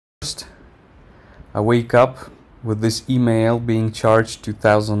First, I wake up with this email being charged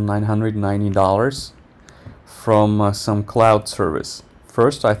 $2,990 from some cloud service.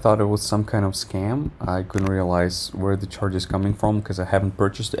 First, I thought it was some kind of scam. I couldn't realize where the charge is coming from because I haven't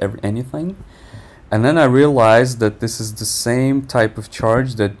purchased anything. And then I realized that this is the same type of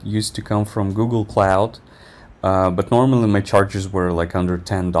charge that used to come from Google Cloud, but normally my charges were like under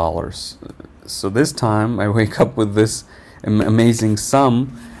 $10. So this time I wake up with this amazing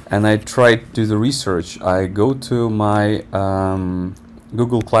sum. And I try to do the research. I go to my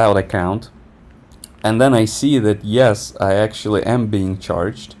Google Cloud account, and then I see that yes, I actually am being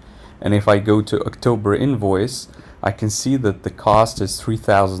charged. And if I go to October invoice, I can see that the cost is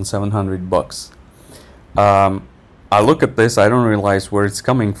 $3,700. I look at this, I don't realize where it's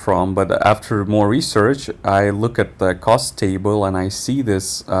coming from, but after more research, I look at the cost table and I see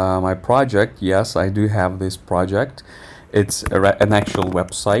this, my project. Yes, I do have this project. It's an actual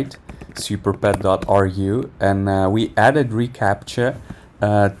website, superpet.ru, and we added reCAPTCHA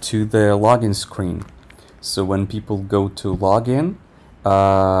to the login screen. So when people go to login,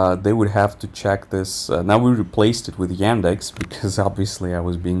 they would have to check this. Now we replaced it with Yandex because obviously I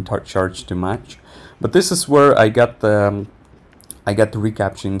was being charged too much. But this is where I got the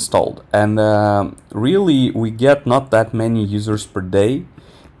reCAPTCHA installed, and really we get not that many users per day.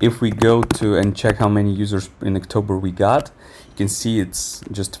 If we go to and check how many users in October we got, you can see it's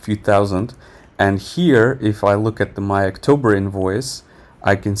just a few thousand. And here, if I look at my October invoice,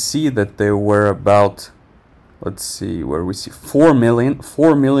 I can see that there were about, let's see, where we see 4 million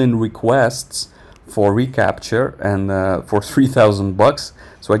requests for reCAPTCHA and for $3,000.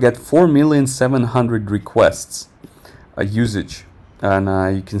 So I get 4,700,000 requests usage, and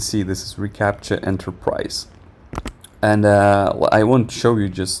you can see this is reCAPTCHA Enterprise. And I want to show you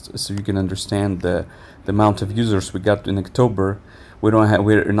just so you can understand the amount of users we got in October.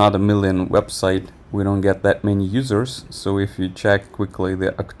 We're not a million website. We don't get that many users. So if you check quickly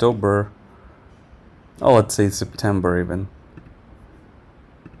the October, oh, let's say September even,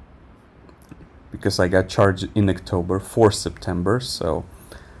 because I got charged in October for September. So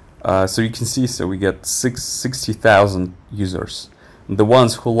so you can see, so we get 60,000 users. The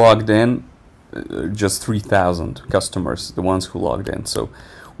ones who logged in, just 3,000 customers, the ones who logged in. So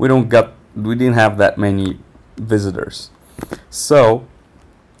we didn't have that many visitors. So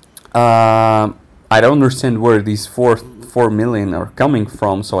I don't understand where these 4 million are coming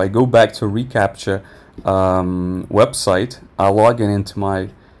from. So I go back to reCAPTCHA website. I log into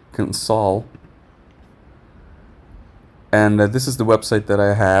my console, and this is the website that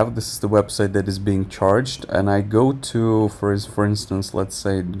I have. This is the website that is being charged, and I go to, for instance, let's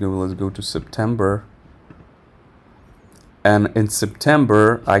go to September, and in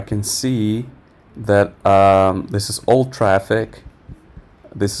September I can see that this is all traffic.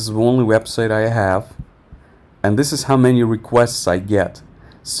 This is the only website I have, and this is how many requests I get.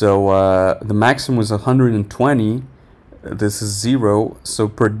 So the maximum was 120. This is 0. So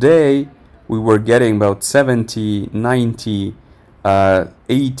per day we were getting about 70, 90,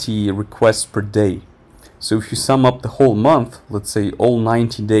 80 requests per day. So if you sum up the whole month, let's say all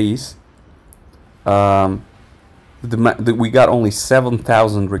 90 days, we got only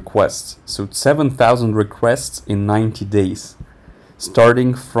 7,000 requests. So 7,000 requests in 90 days,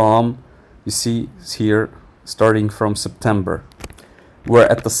 starting from, you see here, starting from September. Where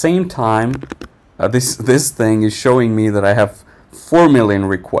at the same time, this thing is showing me that I have 4 million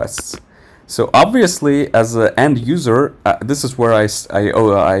requests. So obviously, as an end user, this is where I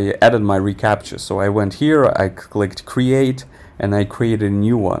added my reCAPTCHA. So I went here, I clicked create, and I created a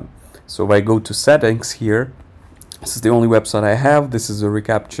new one. So if I go to settings here, this is the only website I have. This is a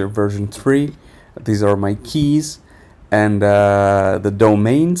reCAPTCHA version 3. These are my keys and the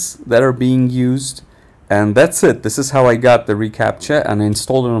domains that are being used. And that's it. This is how I got the reCAPTCHA, and I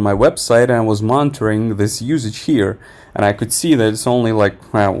installed it on my website, and I was monitoring this usage here, and I could see that it's only like,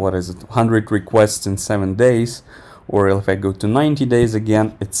 what is it, 100 requests in 7 days, or if I go to 90 days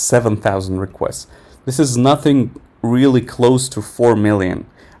again, it's 7,000 requests. This is nothing really close to 4 million.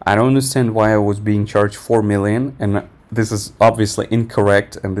 I don't understand why I was being charged 4 million, and this is obviously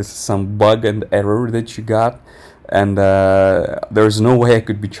incorrect, and this is some bug and error that you got, and there's no way I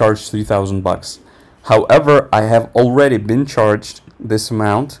could be charged $3,000. However, I have already been charged this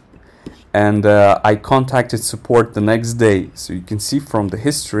amount, and I contacted support the next day. So you can see from the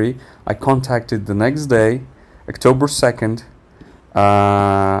history, I contacted the next day, October 2nd,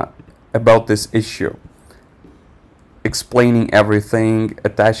 about this issue, explaining everything,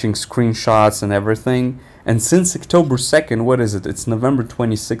 attaching screenshots and everything. And since October 2nd, what is it? It's November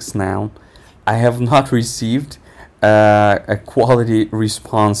 26th now. I have not received a quality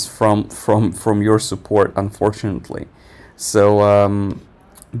response from your support, unfortunately. So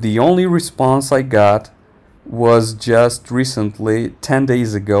the only response I got was just recently, 10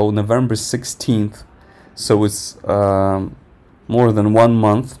 days ago, November 16th. So it's more than 1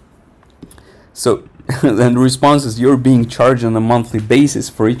 month. So then the response is, you're being charged on a monthly basis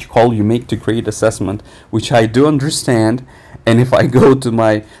for each call you make to create assessment, which I do understand. And if I go to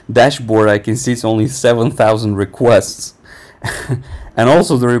my dashboard, I can see it's only 7,000 requests. And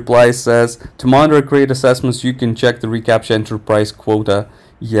also the reply says, to monitor and create assessments, you can check the reCAPTCHA enterprise quota.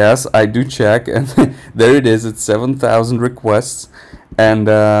 Yes, I do check, and there it is. It's 7,000 requests, and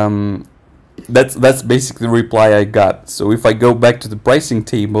that's basically the reply I got. So if I go back to the pricing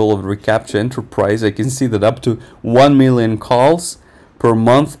table of reCAPTCHA enterprise, I can see that up to 1 million calls per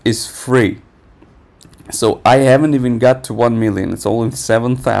month is free. So I haven't even got to 1 million. It's only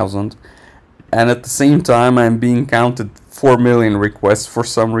 7,000, and at the same time I'm being counted 4 million requests for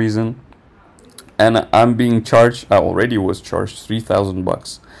some reason, and I'm being charged, I already was charged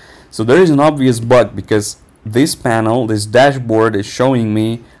 $3,000. So there is an obvious bug, because this panel, this dashboard is showing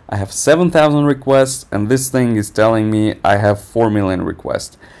me I have 7,000 requests, and this thing is telling me I have 4 million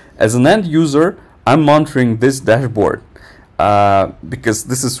requests. As an end user, I'm monitoring this dashboard because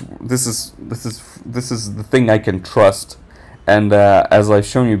this is the thing I can trust. And as I've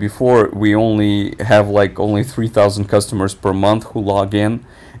shown you before, we only have like only 3,000 customers per month who log in,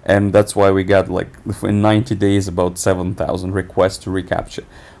 and that's why we got like in 90 days about 7,000 requests to reCAPTCHA.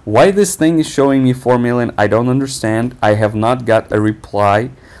 Why this thing is showing me 4 million, I don't understand. I have not got a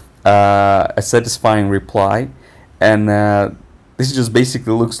reply, a satisfying reply, and this just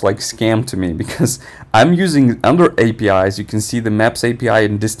basically looks like scam to me, because I'm using under APIs. You can see the Maps API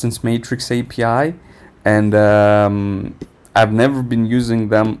and Distance Matrix API, and I've never been using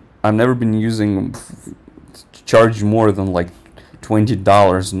them. I've never been using them to charge more than like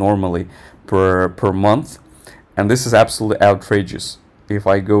 $20 normally per month, and this is absolutely outrageous. If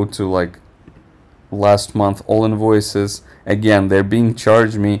I go to like last month, all invoices, again, they're being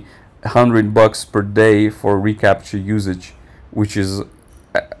charged me $100 per day for reCAPTCHA usage, which is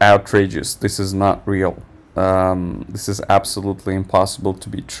outrageous. This is not real. This is absolutely impossible to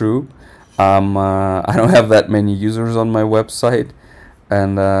be true. I don't have that many users on my website,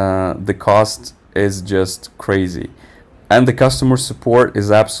 and the cost is just crazy. And the customer support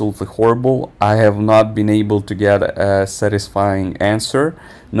is absolutely horrible. I have not been able to get a satisfying answer.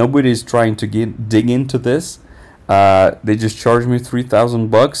 Nobody is trying to dig into this. They just charge me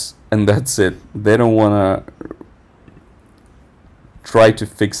 $3,000 and that's it. They don't want to try to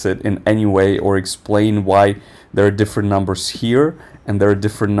fix it in any way or explain why there are different numbers here and there are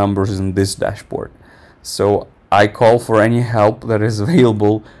different numbers in this dashboard. So I call for any help that is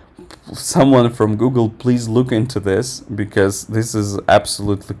available. Someone from Google, please look into this, because this is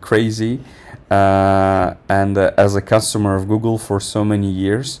absolutely crazy. And as a customer of Google for so many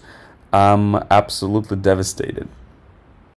years, I'm absolutely devastated.